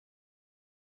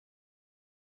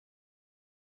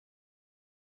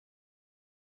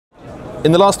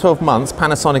In the last 12 months,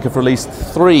 Panasonic have released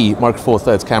 3 Micro Four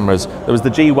Thirds cameras. There was the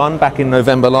G1 back in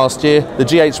November last year, the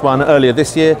GH1 earlier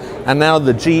this year, and now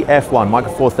the GF1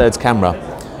 Micro Four Thirds camera.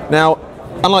 Now,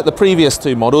 unlike the previous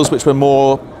 2 models, which were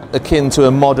more akin to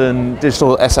a modern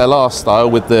digital SLR style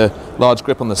with the large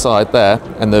grip on the side there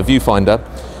and the viewfinder,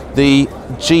 the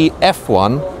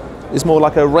GF1 is more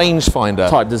like a rangefinder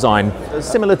type design,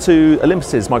 similar to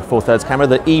Olympus's Micro Four Thirds camera,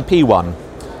 the EP1.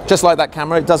 Just like that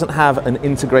camera, it doesn't have an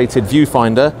integrated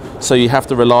viewfinder, so you have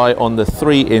to rely on the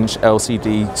 3-inch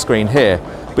LCD screen here.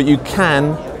 But you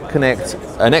can connect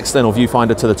an external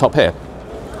viewfinder to the top here.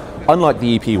 Unlike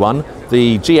the EP1,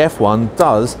 the GF1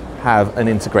 does have an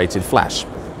integrated flash.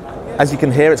 As you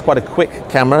can hear, it's quite a quick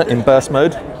camera in burst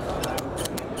mode.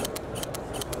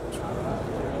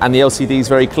 And the LCD is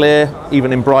very clear,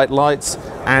 even in bright lights,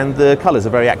 and the colors are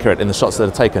very accurate in the shots that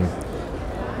are taken.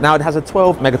 Now, it has a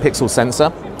 12 megapixel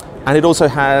sensor, and it also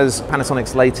has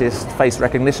Panasonic's latest face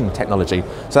recognition technology.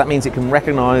 So that means it can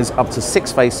recognize up to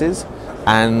 6 faces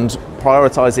and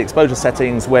prioritize the exposure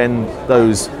settings when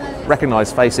those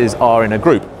recognized faces are in a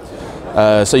group.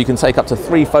 So you can take up to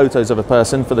 3 photos of a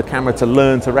person for the camera to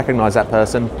learn to recognize that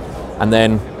person, and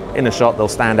then in a shot they'll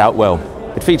stand out well.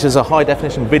 It features a high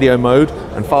definition video mode,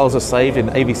 and files are saved in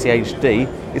AVC HD.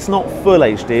 It's not full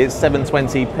HD, it's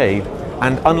 720p.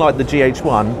 And unlike the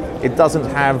GH1, it doesn't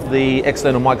have the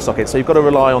external mic socket, so you've got to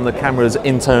rely on the camera's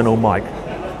internal mic.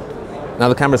 Now,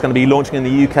 the camera is going to be launching in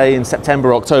the UK in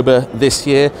September, October this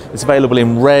year. It's available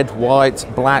in red, white,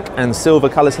 black and silver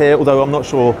colours here, although I'm not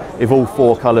sure if all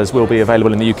 4 colours will be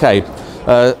available in the UK.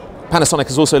 Panasonic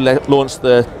has also launched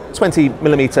the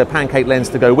 20mm Pancake lens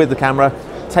to go with the camera,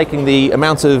 taking the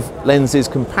amount of lenses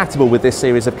compatible with this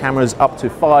series of cameras up to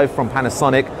 5 from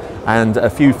Panasonic and a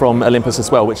few from Olympus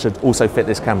as well, which should also fit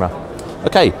this camera.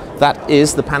 Okay, that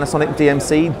is the Panasonic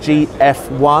DMC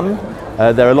GF1.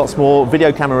 There are lots more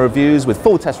video camera reviews with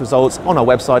full test results on our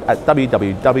website at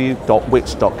www.which.co.uk.